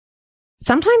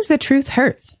Sometimes the truth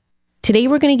hurts. Today,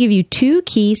 we're going to give you 2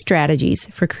 key strategies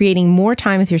for creating more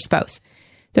time with your spouse.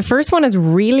 The first one is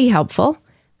really helpful,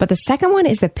 but the second one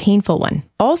is the painful one.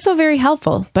 Also very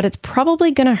helpful, but it's probably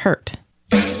going to hurt.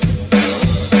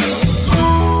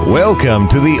 Welcome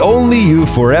to the Only You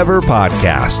Forever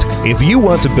podcast. If you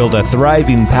want to build a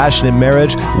thriving, passionate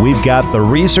marriage, we've got the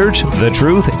research, the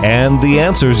truth, and the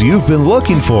answers you've been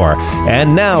looking for.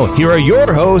 And now, here are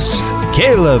your hosts,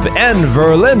 Caleb and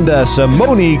Verlinda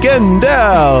Simone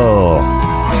Gendel.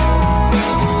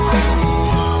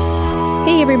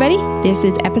 Hey everybody, this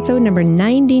is episode number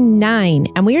 99,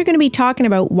 and we are going to be talking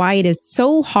about why it is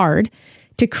so hard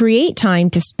to create time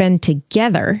to spend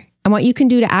together and what you can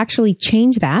do to actually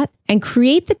change that and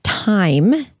create the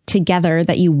time together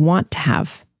that you want to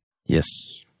have. Yes.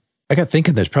 I got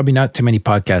thinking there's probably not too many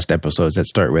podcast episodes that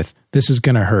start with, this is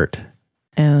going to hurt.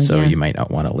 Oh, so yeah. You might not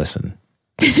want to listen.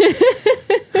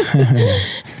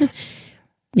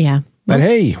 Yeah. But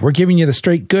hey, we're giving you the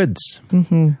straight goods.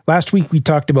 Mm-hmm. Last week we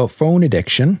talked about phone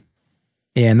addiction,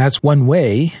 and that's one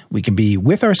way we can be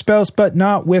with our spouse but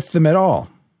not with them at all,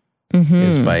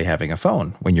 is by having a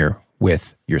phone when you're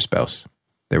with your spouse.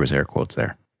 There was air quotes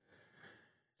there.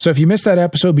 So if you missed that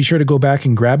episode, be sure to go back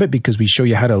and grab it because we show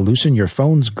you how to loosen your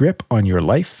phone's grip on your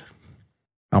life.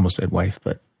 I almost said wife,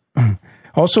 but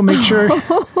also make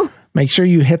sure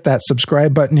you hit that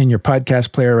subscribe button in your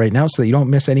podcast player right now so that you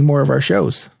don't miss any more of our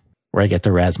shows where I get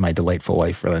to razz my delightful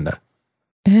wife, Verlinda.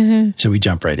 Should we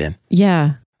jump right in?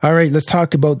 Yeah. All right, let's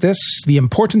talk about this, the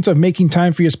importance of making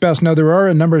time for your spouse. Now, there are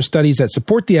a number of studies that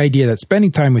support the idea that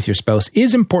spending time with your spouse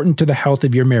is important to the health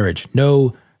of your marriage.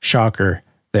 No shocker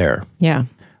there. Yeah.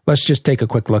 Let's just take a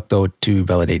quick look, though, to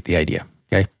validate the idea,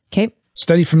 okay? Okay.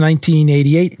 Study from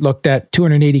 1988 looked at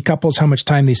 280 couples, how much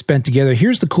time they spent together.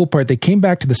 Here's the cool part. They came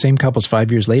back to the same couples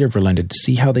 5 years later, Verlinda, to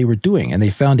see how they were doing. And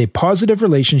they found a positive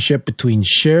relationship between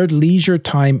shared leisure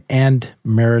time and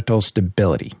marital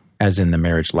stability, as in the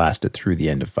marriage lasted through the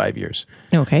end of 5 years.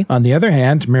 Okay. On the other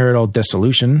hand, marital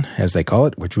dissolution, as they call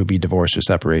it, which would be divorce or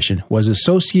separation, was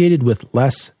associated with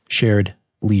less shared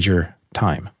leisure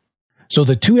time. So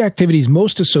the 2 activities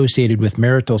most associated with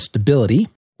marital stability,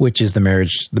 which is the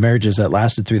marriages that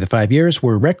lasted through the 5 years,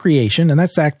 were recreation, and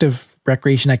that's active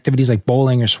recreation activities like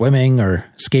bowling or swimming or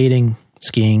skating,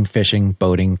 skiing, fishing,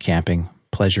 boating, camping,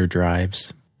 pleasure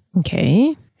drives.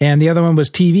 Okay. And the other one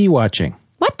was TV watching.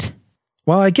 What?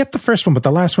 Well, I get the first one, but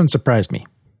the last one surprised me.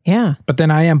 Yeah. But then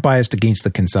I am biased against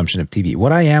the consumption of TV.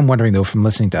 What I am wondering, though, from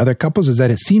listening to other couples is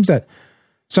that it seems that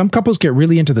some couples get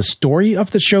really into the story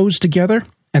of the shows together,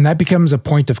 and that becomes a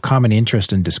point of common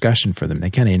interest and discussion for them.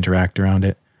 They kind of interact around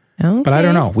it. Okay. But I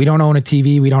don't know. We don't own a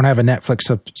TV. We don't have a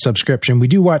Netflix subscription. We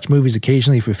do watch movies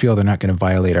occasionally if we feel they're not going to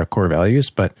violate our core values.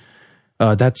 But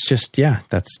that's just,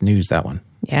 that's news, that one.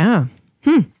 Yeah.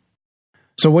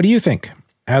 So what do you think?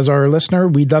 As our listener,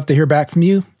 we'd love to hear back from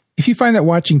you. If you find that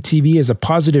watching TV is a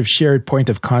positive shared point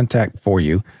of contact for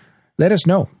you, let us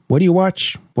know. What do you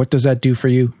watch? What does that do for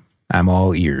you? I'm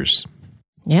all ears.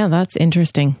 Yeah, that's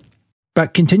interesting.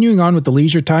 But continuing on with the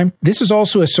leisure time, this is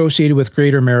also associated with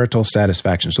greater marital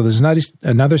satisfaction. So there's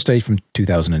another study from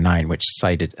 2009, which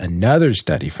cited another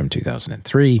study from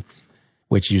 2003,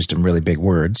 which used some really big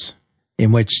words,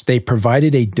 in which they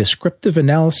provided a descriptive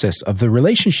analysis of the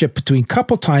relationship between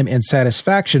couple time and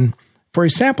satisfaction for a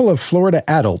sample of Florida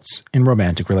adults in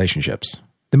romantic relationships.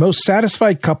 The most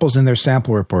satisfied couples in their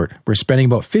sample report were spending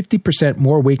about 50%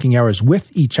 more waking hours with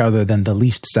each other than the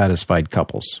least satisfied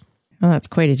couples. Oh, that's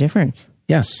quite a difference.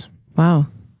 Yes. Wow.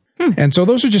 And so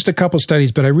those are just a couple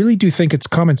studies, but I really do think it's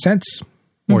common sense,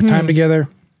 more time together,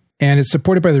 and it's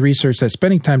supported by the research that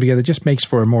spending time together just makes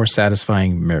for a more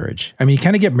satisfying marriage. I mean, you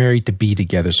kind of get married to be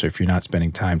together, so if you're not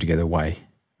spending time together, why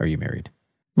are you married?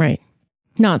 Right.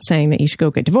 Not saying that you should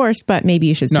go get divorced, but maybe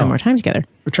you should spend more time together.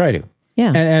 Or try to.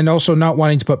 Yeah. And also not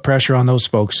wanting to put pressure on those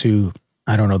folks who,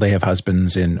 I don't know, they have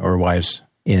husbands or wives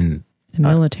in the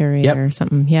military or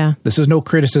something. Yeah. This is no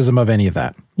criticism of any of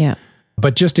that. Yeah.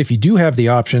 But just if you do have the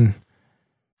option,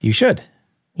 you should.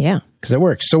 Yeah. Because it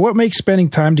works. So what makes spending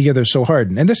time together so hard?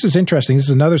 And this is interesting. This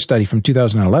is another study from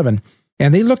 2011.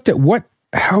 And they looked at what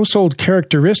household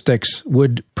characteristics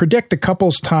would predict a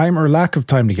couple's time or lack of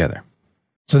time together.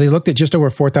 So they looked at just over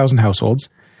 4,000 households.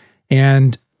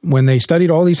 And when they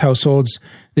studied all these households,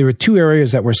 there were 2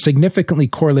 areas that were significantly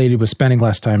correlated with spending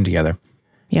less time together.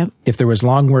 Yep. If there was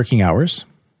long working hours.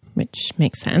 Which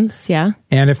makes sense, yeah.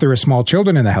 And if there were small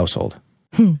children in the household.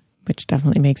 Which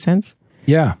definitely makes sense.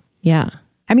 Yeah. Yeah.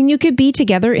 I mean, you could be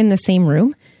together in the same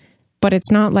room, but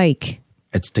it's not like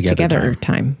it's together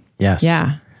time. Yes.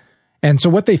 Yeah. And so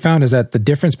what they found is that the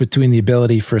difference between the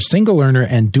ability for single earner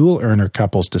and dual earner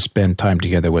couples to spend time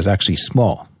together was actually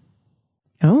small.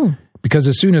 Oh. Because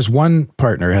as soon as one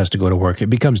partner has to go to work, it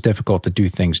becomes difficult to do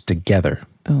things together.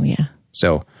 Oh, yeah.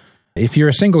 So if you're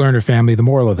a single earner family, the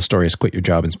moral of the story is quit your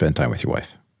job and spend time with your wife.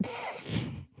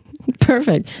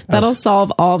 Perfect. That'll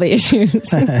solve all the issues.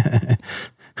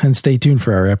 And stay tuned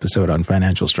for our episode on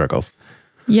financial struggles.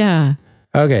 Yeah.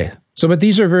 Okay. So, but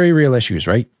these are very real issues,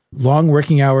 right? Long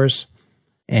working hours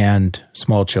and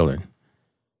small children.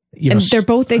 And they're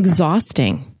both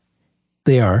exhausting.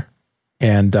 They are.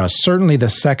 And certainly the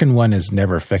second one is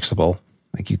never fixable.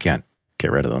 Like you can't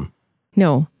get rid of them.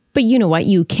 No. But you know what?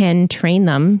 You can train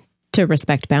them to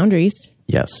respect boundaries.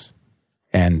 Yes.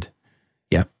 And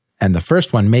yeah. And the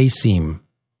first one may seem,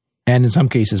 and in some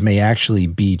cases may actually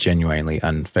be genuinely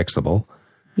unfixable.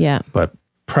 Yeah. But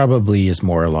probably is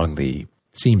more along the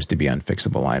seems to be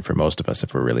unfixable line for most of us,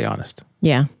 if we're really honest.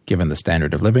 Yeah. Given the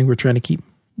standard of living we're trying to keep.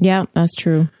 Yeah, that's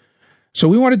true. So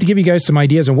we wanted to give you guys some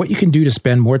ideas on what you can do to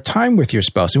spend more time with your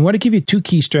spouse. And we want to give you 2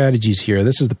 key strategies here.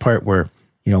 This is the part where,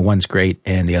 one's great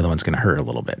and the other one's going to hurt a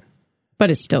little bit.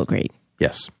 But it's still great.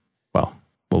 Yes. Well,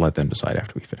 we'll let them decide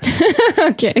after we finish.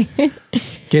 Okay.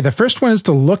 Okay, the first one is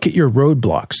to look at your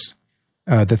roadblocks,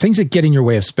 the things that get in your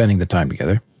way of spending the time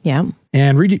together. Yeah.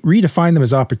 And redefine them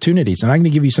as opportunities. And I'm going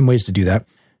to give you some ways to do that.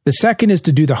 The second is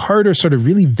to do the harder, sort of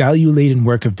really value-laden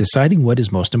work of deciding what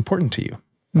is most important to you.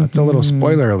 That's a little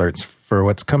spoiler alerts for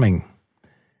what's coming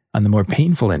on the more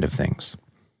painful end of things.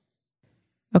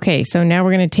 Okay, so now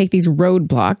we're going to take these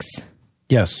roadblocks.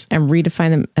 Yes. And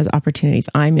redefine them as opportunities.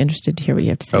 I'm interested to hear what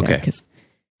you have to say. Okay.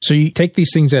 So you take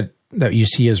these things that you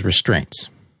see as restraints.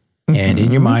 And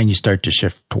in your mind, you start to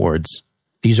shift towards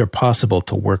these are possible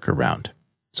to work around.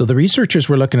 So the researchers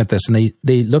were looking at this and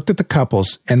they looked at the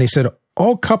couples and they said,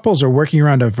 all couples are working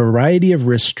around a variety of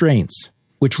restraints,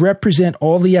 which represent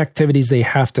all the activities they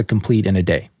have to complete in a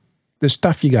day. There's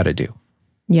stuff you got to do.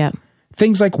 Yeah.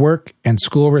 Things like work and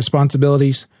school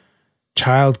responsibilities,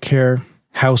 childcare,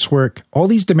 housework, all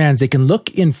these demands, they can look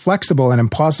inflexible and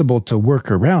impossible to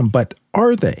work around, but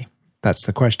are they? That's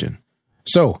the question.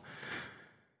 So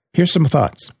here's some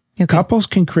thoughts. Okay. Couples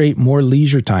can create more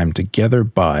leisure time together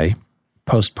by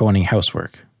postponing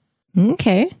housework.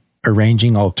 Okay.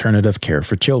 Arranging alternative care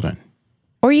for children.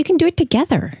 Or you can do it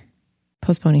together.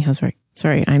 Postponing housework.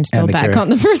 Sorry, I'm still back on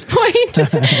the first point.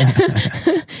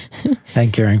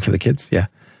 And caring for the kids, yeah.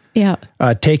 Yeah.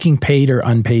 Taking paid or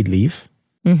unpaid leave.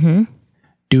 Mm-hmm.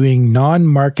 Doing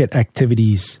non-market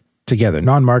activities together.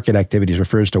 Non-market activities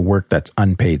refers to work that's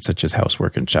unpaid, such as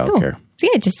housework and childcare. Oh, see,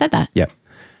 I just said that. Yeah.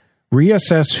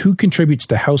 Reassess who contributes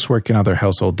to housework and other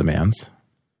household demands.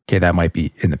 Okay, that might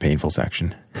be in the painful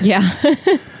section. Yeah.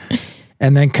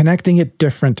 And then connecting at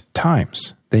different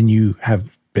times than you have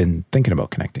been thinking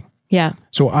about connecting. Yeah.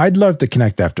 So I'd love to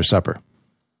connect after supper.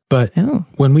 But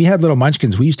when we had little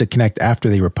munchkins, we used to connect after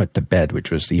they were put to bed,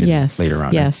 which was even later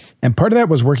on. Yes. And part of that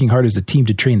was working hard as a team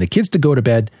to train the kids to go to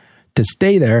bed, to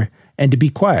stay there, and to be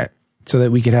quiet so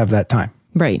that we could have that time.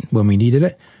 Right. When we needed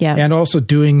it. Yeah. And also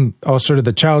doing all sort of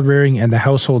the child rearing and the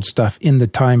household stuff in the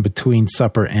time between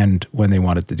supper and when they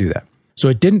wanted to do that. So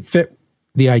it didn't fit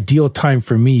the ideal time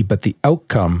for me, but the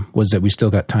outcome was that we still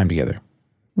got time together.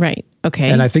 Right. Okay.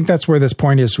 And I think that's where this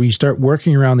point is. We start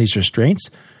working around these restraints.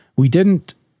 We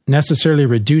didn't necessarily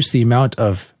reduce the amount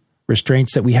of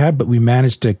restraints that we had, but we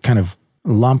managed to kind of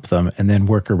lump them and then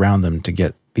work around them to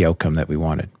get the outcome that we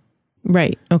wanted.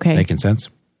 Right. Okay. Making sense?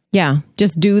 Yeah.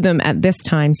 Just do them at this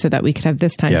time so that we could have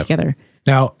this time together.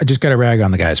 Now, I just got to rag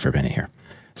on the guys for a minute here.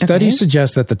 Studies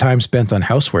suggest that the time spent on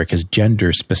housework is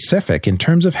gender specific in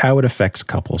terms of how it affects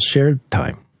couples' shared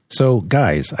time. So,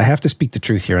 guys, I have to speak the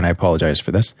truth here, and I apologize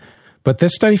for this. But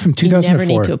this study from 2004... You never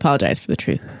need to apologize for the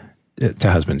truth.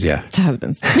 To husbands, yeah. To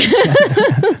husbands.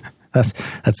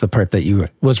 That's the part that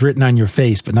was written on your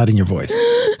face, but not in your voice.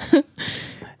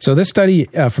 So this study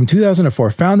from 2004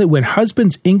 found that when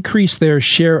husbands increase their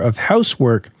share of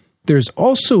housework, there's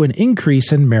also an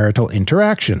increase in marital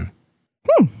interaction.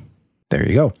 There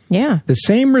you go. Yeah. The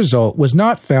same result was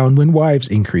not found when wives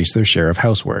increase their share of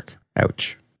housework.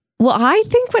 Ouch. Well, I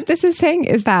think what this is saying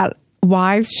is that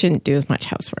wives shouldn't do as much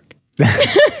housework.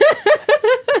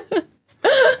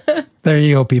 There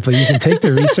you go, people. You can take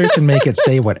the research and make it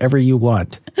say whatever you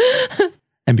want.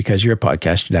 And because you're a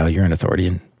podcast now, you're an authority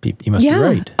and you must be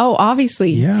right. Oh,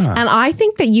 obviously. Yeah. And I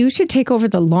think that you should take over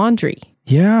the laundry.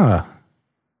 Yeah.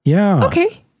 Yeah.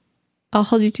 Okay. I'll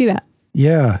hold you to that.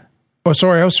 Yeah. Oh,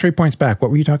 sorry. I was 3 points back. What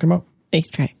were you talking about? Nice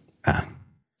try.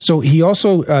 So he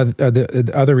also,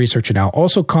 the other researcher now,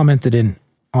 also commented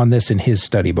on this in his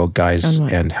study about guys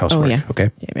and housework. Oh, yeah.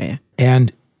 Okay. Yeah.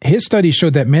 And his study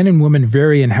showed that men and women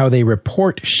vary in how they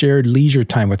report shared leisure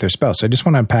time with their spouse. So I just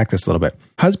want to unpack this a little bit.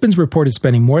 Husbands reported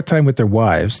spending more time with their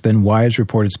wives than wives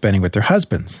reported spending with their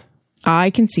husbands.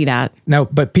 I can see that. Now,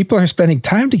 but people are spending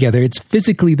time together. It's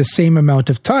physically the same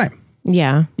amount of time.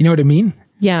 Yeah. You know what I mean?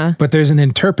 Yeah. But there's an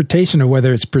interpretation of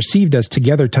whether it's perceived as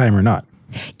together time or not.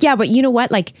 Yeah, but you know what?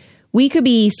 Like, we could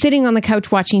be sitting on the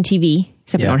couch watching TV,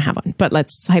 except we don't have one, but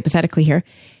let's hypothetically here.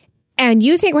 And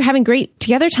you think we're having great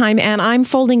together time, and I'm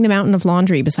folding the mountain of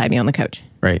laundry beside me on the couch.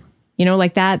 Right. You know,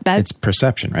 like that. It's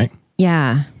perception, right?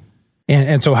 Yeah.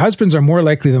 And so husbands are more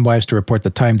likely than wives to report the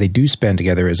time they do spend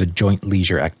together as a joint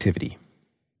leisure activity.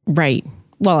 Right.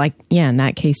 Well, in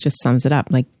that case, just sums it up.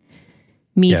 Like,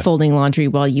 me folding laundry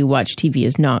while you watch TV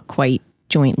is not quite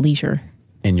joint leisure.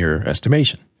 In your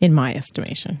estimation. In my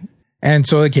estimation. And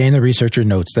so again, the researcher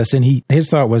notes this, and his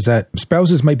thought was that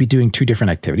spouses might be doing two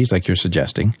different activities, like you're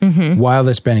suggesting, while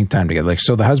they're spending time together. Like,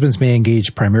 so the husbands may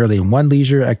engage primarily in one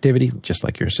leisure activity, just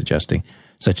like you're suggesting,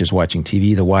 such as watching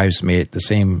TV. The wives may at the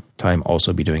same time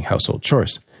also be doing household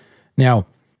chores. Now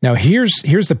here's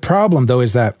the problem, though,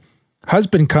 is that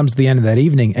husband comes to the end of that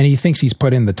evening and he thinks he's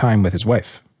put in the time with his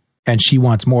wife, and she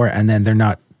wants more, and then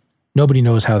nobody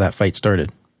knows how that fight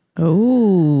started.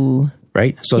 Oh.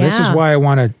 Right? So this is why I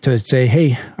wanted to say,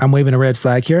 hey, I'm waving a red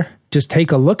flag here. Just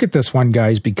take a look at this one,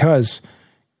 guys, because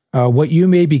what you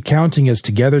may be counting as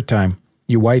together time,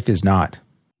 your wife is not.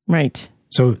 Right.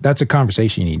 So that's a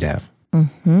conversation you need to have.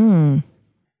 Mm-hmm.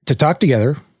 To talk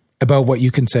together about what you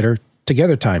consider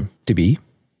together time to be,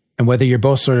 and whether you're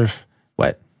both sort of,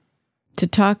 what? To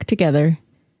talk together.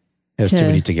 There's too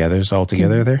many togethers all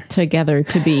together there? Together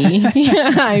to be.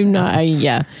 I'm not,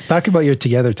 yeah. Talk about your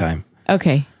together time.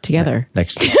 Okay, together.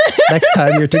 Next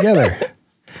time you're together.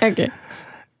 Okay.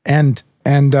 And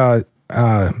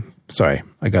sorry,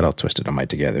 I got all twisted on my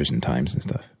togethers and times and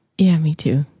stuff. Yeah, me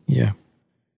too. Yeah.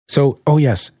 So, oh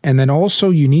yes. And then also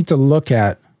you need to look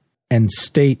at and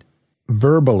state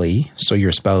verbally, so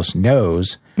your spouse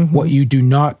knows, what you do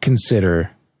not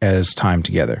consider as time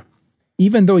together,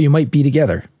 even though you might be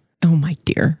together. Oh my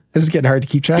dear. This is getting hard to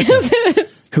keep track of.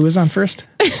 Who is on first?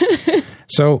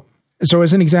 So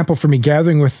as an example for me,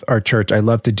 gathering with our church, I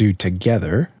love to do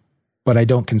together, but I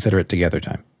don't consider it together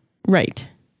time. Right.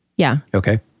 Yeah.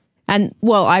 Okay. And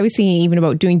well, I was thinking even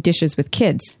about doing dishes with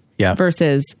kids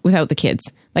versus without the kids.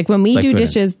 Like when we do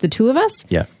dishes, the two of us.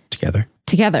 Yeah. Together.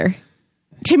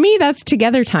 To me, that's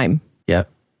together time. Yeah.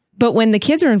 But when the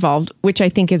kids are involved, which I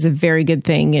think is a very good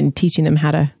thing in teaching them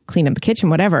how to clean up the kitchen,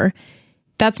 whatever,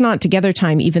 that's not together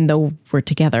time, even though we're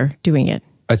together doing it.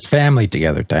 It's family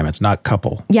together time. It's not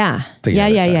couple. Yeah.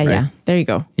 Yeah. There you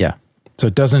go. Yeah. So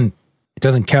it doesn't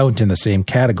count in the same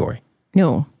category.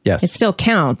 No. Yes. It still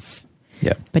counts.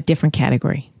 Yeah. But different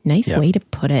category. Nice way to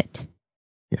put it.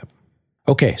 Yeah.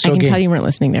 Okay. So I can tell you weren't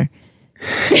listening there.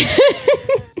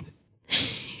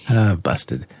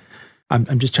 Busted.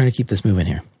 I'm just trying to keep this moving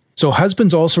here. So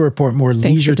husbands also report more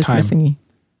leisure time.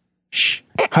 Shh.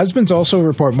 Husbands also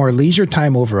report more leisure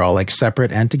time overall, like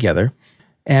separate and together.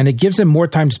 And it gives them more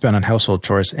time to spend on household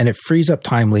chores, and it frees up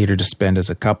time later to spend as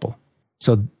a couple.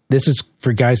 So this is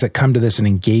for guys that come to this and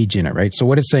engage in it, right? So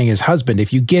what it's saying is, husband,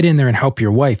 if you get in there and help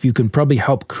your wife, you can probably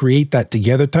help create that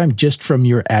together time just from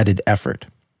your added effort.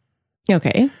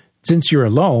 Okay. Since you're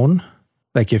alone,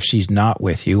 like if she's not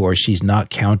with you or she's not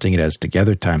counting it as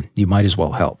together time, you might as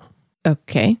well help.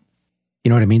 Okay. You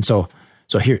know what I mean? So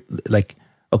here, like,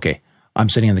 okay, I'm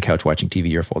sitting on the couch watching TV,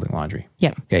 you're folding laundry.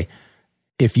 Yeah. Okay.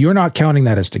 If you're not counting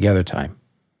that as together time,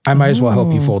 I might as well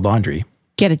help you fold laundry.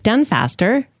 Get it done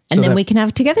faster, and then we can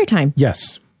have together time.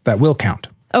 Yes, that will count.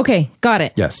 Okay, got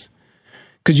it. Yes.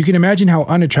 Because you can imagine how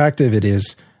unattractive it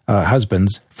is,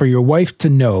 husbands, for your wife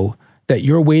to know that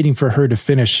you're waiting for her to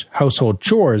finish household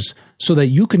chores so that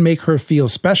you can make her feel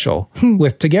special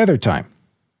with together time.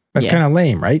 That's kind of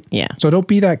lame, right? Yeah. So don't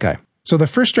be that guy. So the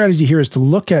first strategy here is to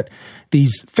look at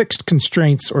these fixed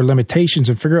constraints or limitations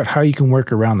and figure out how you can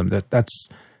work around them. That's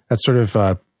sort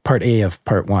of part A of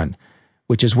part one,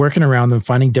 which is working around them,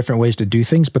 finding different ways to do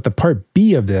things. But the part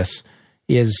B of this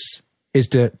is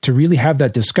to really have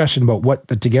that discussion about what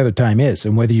the together time is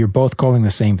and whether you're both calling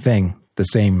the same thing.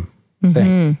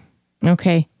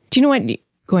 Okay. Do you know what?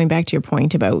 Going back to your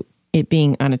point about it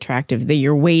being unattractive, that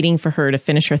you're waiting for her to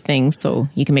finish her thing so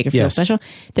you can make her feel special.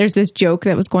 There's this joke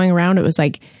that was going around. It was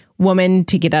like, woman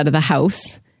to get out of the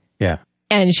house. Yeah.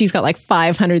 And she's got like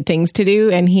 500 things to do,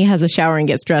 and he has a shower and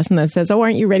gets dressed and then says, "Oh,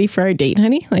 aren't you ready for our date,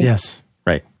 honey?" Like, yes.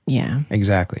 Right. Yeah.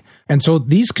 Exactly. And so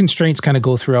these constraints kind of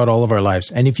go throughout all of our lives.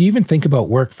 And if you even think about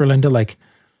work for Linda, like,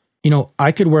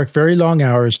 I could work very long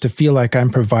hours to feel like I'm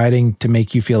providing to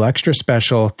make you feel extra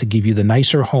special, to give you the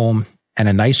nicer home and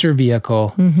a nicer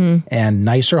vehicle and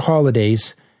nicer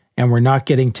holidays, and we're not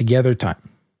getting together time,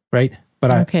 right? But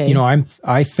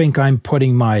I think I'm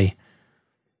putting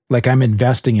I'm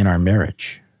investing in our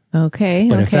marriage. Okay.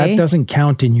 But if that doesn't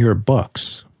count in your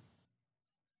books,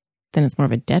 then it's more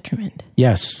of a detriment.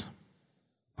 Yes.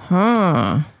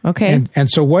 Huh. Okay. And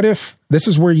so what if, this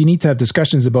is where you need to have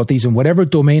discussions about these in whatever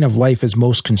domain of life is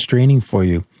most constraining for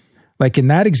you. Like in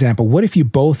that example, what if you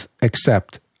both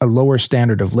accept a lower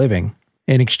standard of living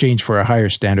in exchange for a higher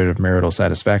standard of marital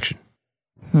satisfaction?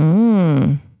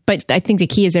 But I think the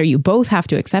key is there, you both have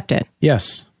to accept it.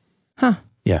 Yes. Huh.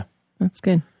 Yeah. That's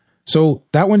good. So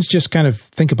that one's just kind of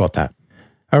think about that.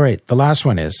 All right. The last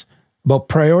one is about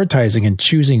prioritizing and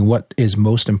choosing what is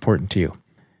most important to you.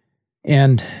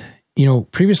 And,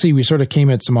 previously we sort of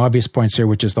came at some obvious points here,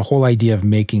 which is the whole idea of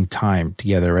making time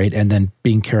together, right? And then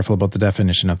being careful about the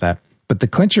definition of that. But the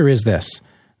clincher is this,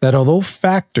 that although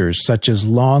factors such as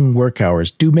long work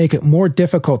hours do make it more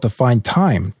difficult to find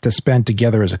time to spend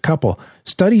together as a couple,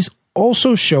 studies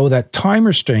also show that time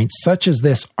restraints such as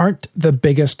this aren't the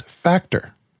biggest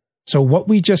factor. So what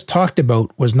we just talked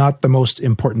about was not the most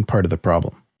important part of the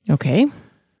problem. Okay.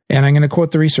 And I'm going to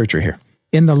quote the researcher here.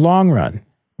 In the long run,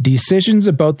 decisions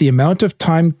about the amount of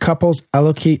time couples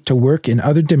allocate to work and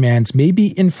other demands may be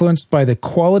influenced by the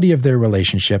quality of their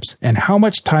relationships and how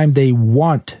much time they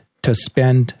want to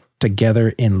spend together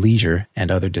in leisure and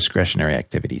other discretionary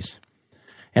activities.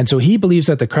 And so he believes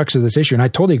that the crux of this issue, and I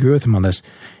totally agree with him on this,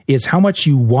 is how much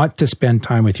you want to spend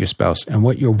time with your spouse and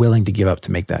what you're willing to give up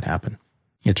to make that happen.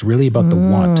 It's really about the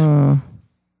want.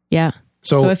 Yeah.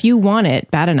 So if you want it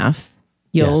bad enough,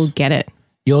 you'll get it.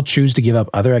 You'll choose to give up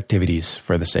other activities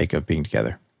for the sake of being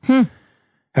together.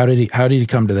 How did he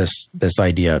come to this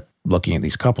idea looking at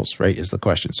these couples, right, is the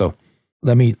question. So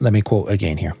let me quote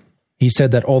again here. He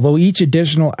said that although each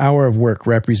additional hour of work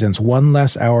represents one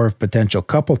less hour of potential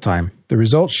couple time, the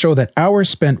results show that hours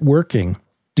spent working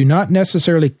do not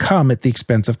necessarily come at the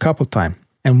expense of couple time.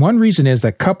 And one reason is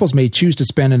that couples may choose to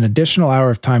spend an additional hour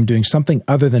of time doing something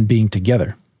other than being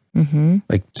together,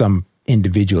 like some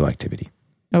individual activity.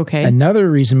 Okay. Another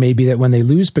reason may be that when they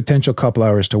lose potential couple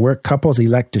hours to work, couples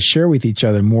elect to share with each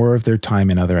other more of their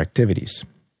time in other activities.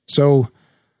 So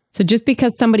just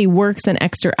because somebody works an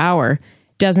extra hour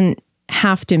doesn't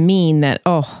have to mean that,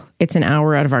 it's an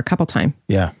hour out of our couple time.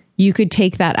 Yeah. You could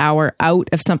take that hour out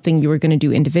of something you were going to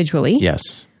do individually. Yes.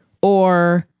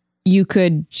 Or you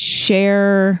could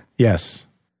share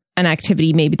an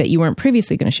activity maybe that you weren't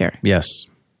previously going to share. Yes.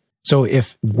 So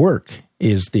if work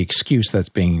is the excuse that's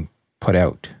being put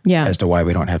out as to why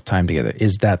we don't have time together,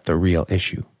 is that the real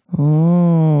issue?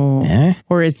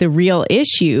 Or is the real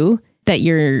issue that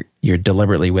you're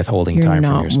deliberately withholding time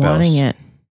from your spouse? Wanting it.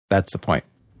 That's the point.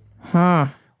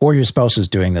 Or your spouse is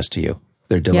doing this to you.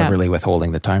 They're deliberately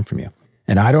withholding the time from you.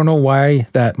 And I don't know why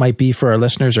that might be for our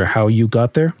listeners or how you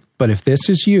got there, but if this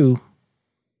is you,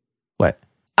 what?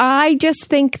 I just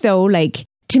think though,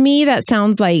 to me, that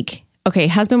sounds like, okay,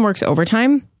 husband works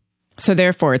overtime, so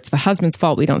therefore it's the husband's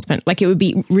fault we don't spend. It would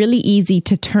be really easy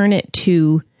to turn it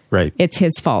to, it's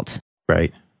his fault.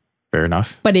 Right. Fair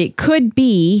enough. But it could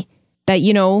be that,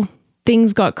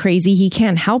 things got crazy. He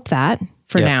can't help that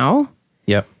for now.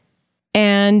 Yep.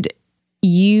 And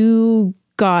you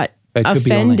got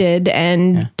offended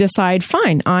and decide,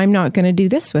 fine, I'm not going to do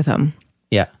this with him.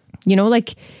 Yeah.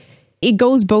 It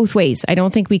goes both ways. I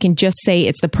don't think we can just say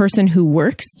it's the person who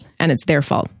works and it's their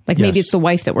fault. Maybe it's the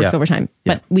wife that works overtime,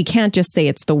 but we can't just say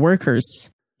it's the worker's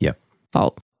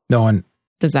fault. No, and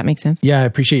does that make sense? Yeah, I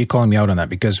appreciate you calling me out on that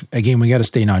because, again, we got to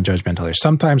stay non-judgmental here.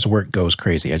 Sometimes work goes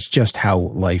crazy. It's just how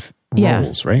life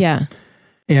rolls, right? Yeah.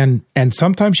 And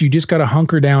sometimes you just got to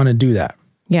hunker down and do that.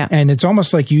 Yeah. And it's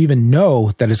almost like you even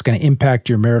know that it's going to impact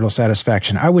your marital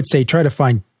satisfaction. I would say try to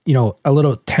find, a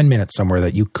little 10 minutes somewhere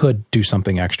that you could do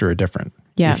something extra or different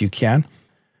if you can.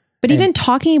 But even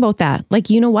talking about that,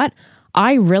 you know what?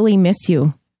 I really miss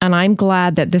you and I'm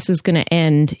glad that this is going to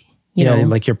end, you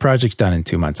know. Your project's done in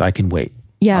 2 months. I can wait.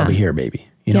 Yeah. I'll be here, baby.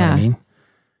 You know what I mean?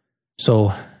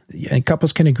 So and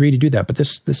couples can agree to do that, but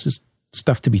this is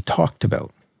stuff to be talked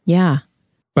about. Yeah.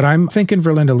 But I'm thinking,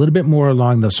 Verlinda, a little bit more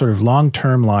along the sort of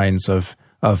long-term lines of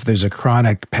there's a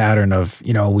chronic pattern of,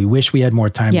 we wish we had more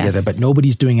time together, but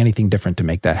nobody's doing anything different to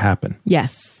make that happen.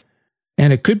 Yes.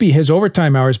 And it could be his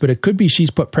overtime hours, but it could be she's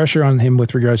put pressure on him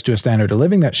with regards to a standard of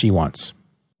living that she wants.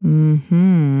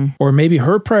 Or maybe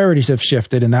her priorities have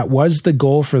shifted and that was the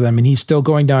goal for them and he's still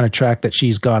going down a track that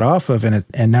she's got off of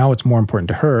and now it's more important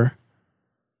to her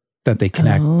that they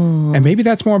connect. And maybe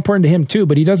that's more important to him too,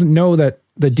 but he doesn't know that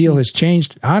the deal has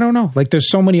changed. I don't know. There's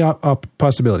so many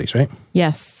possibilities, right?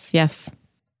 Yes.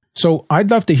 So I'd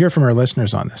love to hear from our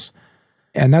listeners on this.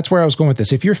 And that's where I was going with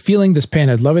this. If you're feeling this pain,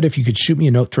 I'd love it if you could shoot me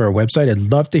a note through our website.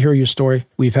 I'd love to hear your story.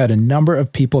 We've had a number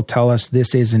of people tell us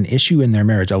this is an issue in their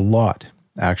marriage, a lot,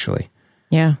 actually.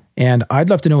 Yeah. And I'd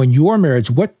love to know in your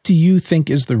marriage, what do you think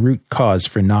is the root cause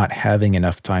for not having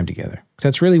enough time together?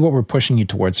 That's really what we're pushing you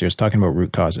towards here, is talking about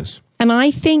root causes. And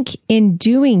I think in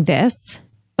doing this,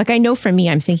 like I know for me,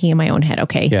 I'm thinking in my own head,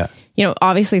 okay,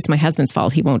 obviously it's my husband's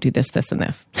fault. He won't do this, this, and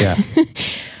this. Yeah.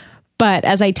 But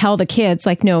as I tell the kids,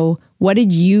 like, no, what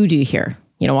did you do here?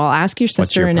 I'll ask your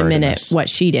sister in a minute what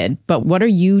she did, but what are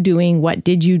you doing? What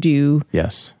did you do?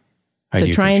 Yes. So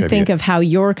try and think of how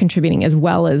you're contributing as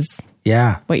well as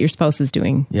what your spouse is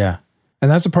doing. Yeah.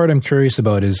 And that's the part I'm curious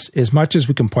about is as much as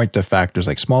we can point to factors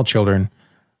like small children,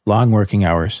 long working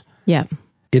hours. Yeah.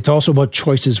 It's also about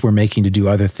choices we're making to do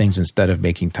other things instead of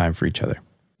making time for each other.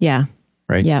 Yeah.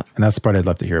 Right? Yeah. And that's the part I'd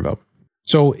love to hear about.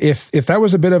 So if that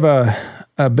was a bit of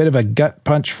a gut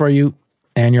punch for you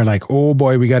and you're like, oh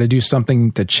boy, we got to do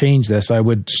something to change this, I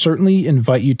would certainly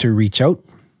invite you to reach out,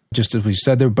 just as we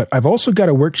said there. But I've also got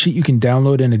a worksheet you can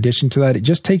download in addition to that. It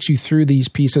just takes you through these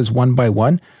pieces one by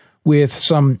one with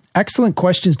some excellent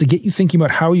questions to get you thinking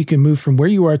about how you can move from where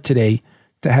you are today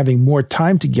to having more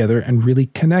time together and really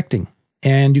connecting.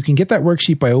 And you can get that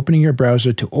worksheet by opening your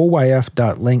browser to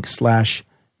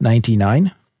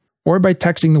oyf.link/99 or by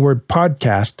texting the word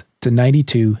podcast to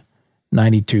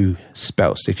 9292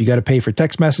 spouse. If you got to pay for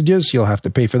text messages, you'll have to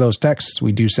pay for those texts.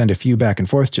 We do send a few back and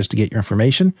forth just to get your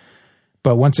information.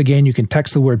 But once again, you can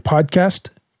text the word podcast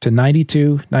to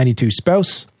 9292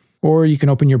 spouse, or you can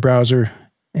open your browser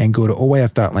and go to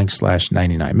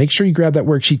oyf.link/99. Make sure you grab that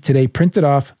worksheet today, print it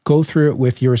off, go through it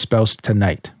with your spouse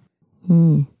tonight.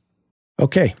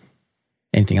 Okay.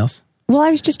 Anything else? Well, I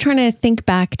was just trying to think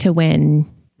back to when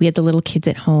we had the little kids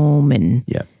at home and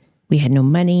we had no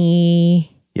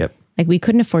money. Yep. Like we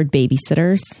couldn't afford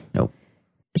babysitters. Nope.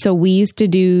 So we used to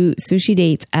do sushi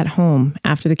dates at home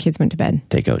after the kids went to bed.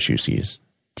 Takeout sushi.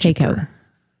 Takeout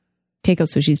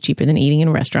sushi is cheaper than eating in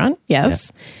a restaurant. Yes.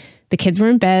 Yep. The kids were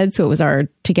in bed, so it was our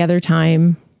together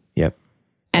time. Yep.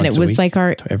 And Once it was like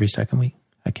our... Every second week?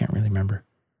 I can't really remember.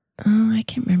 Oh, I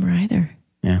can't remember either.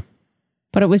 Yeah.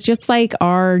 But it was just like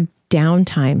our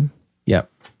downtime.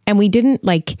 Yep. And we didn't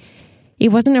like... It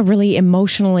wasn't a really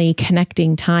emotionally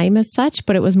connecting time as such,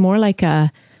 but it was more like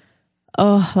a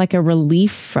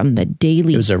relief from the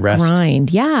daily It was a rest.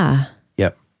 Grind. Yeah.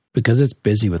 Yep. Because it's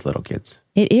busy with little kids.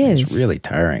 It is. It's really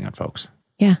tiring on folks.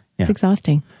 Yeah. It's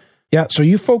exhausting. Yeah. So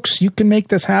you folks, you can make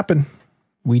this happen.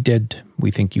 We did. We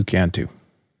think you can too.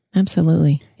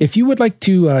 Absolutely. If you would like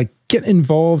to get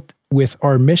involved with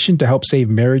our mission to help save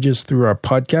marriages through our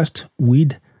podcast,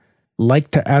 we'd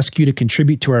like to ask you to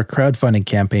contribute to our crowdfunding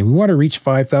campaign. We want to reach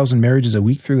 5,000 marriages a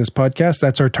week through this podcast.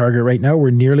 That's our target right now.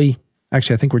 I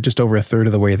think we're just over a third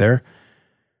of the way there.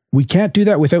 We can't do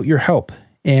that without your help.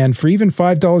 And for even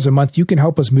 $5 a month, you can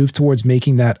help us move towards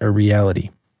making that a reality.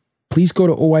 Please go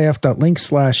to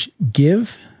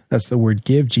oyf.link/give. That's the word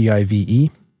give, Give,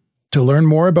 to learn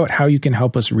more about how you can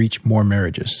help us reach more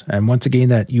marriages. And once again,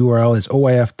 that URL is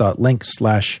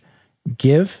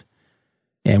oyf.link/give.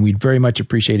 And we'd very much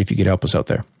appreciate if you could help us out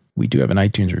there. We do have an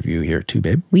iTunes review here too,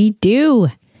 babe. We do.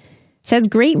 It says,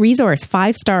 great resource,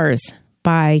 5 stars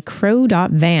by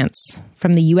Crow.Vance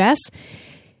from the US,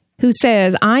 who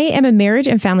says, I am a marriage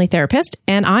and family therapist,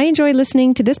 and I enjoy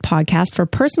listening to this podcast for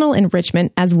personal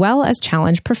enrichment as well as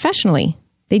challenge professionally.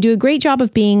 They do a great job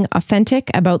of being authentic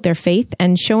about their faith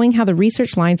and showing how the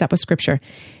research lines up with scripture.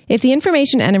 If the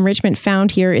information and enrichment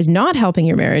found here is not helping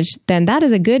your marriage, then that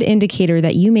is a good indicator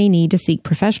that you may need to seek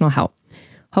professional help.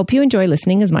 Hope you enjoy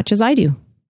listening as much as I do.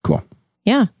 Cool.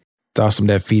 Yeah. It's awesome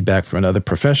to have feedback from another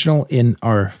professional in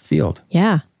our field.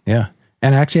 Yeah. Yeah.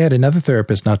 And I actually had another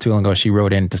therapist not too long ago. She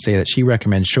wrote in to say that she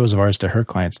recommends shows of ours to her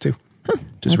clients too.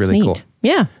 Which is really neat. Cool.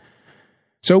 Yeah.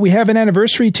 So we have an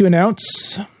anniversary to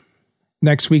announce.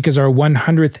 Next week is our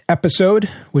 100th episode,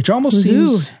 which almost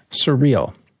seems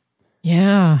surreal.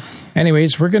 Yeah.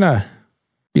 Anyways, we're going to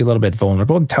be a little bit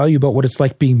vulnerable and tell you about what it's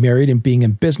like being married and being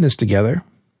in business together.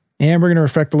 And we're going to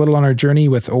reflect a little on our journey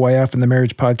with OIF and the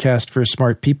Marriage Podcast for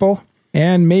Smart People,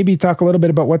 and maybe talk a little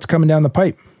bit about what's coming down the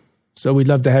pipe. So we'd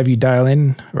love to have you dial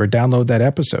in or download that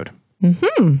episode.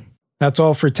 Mm-hmm. That's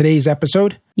all for today's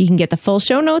episode. You can get the full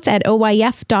show notes at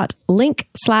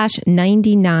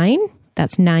oyf.link/99.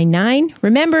 That's 99.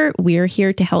 Remember, we're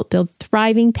here to help build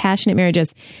thriving, passionate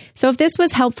marriages. So if this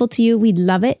was helpful to you, we'd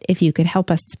love it if you could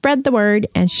help us spread the word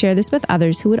and share this with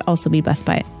others who would also be blessed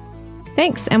by it.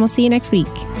 Thanks, and we'll see you next week.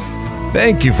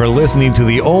 Thank you for listening to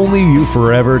the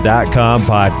onlyyouforever.com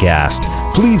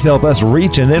podcast. Please help us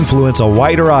reach and influence a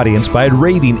wider audience by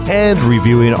rating and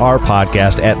reviewing our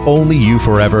podcast at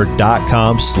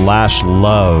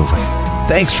onlyyouforever.com/love.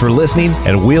 Thanks for listening,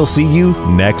 and we'll see you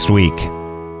next week.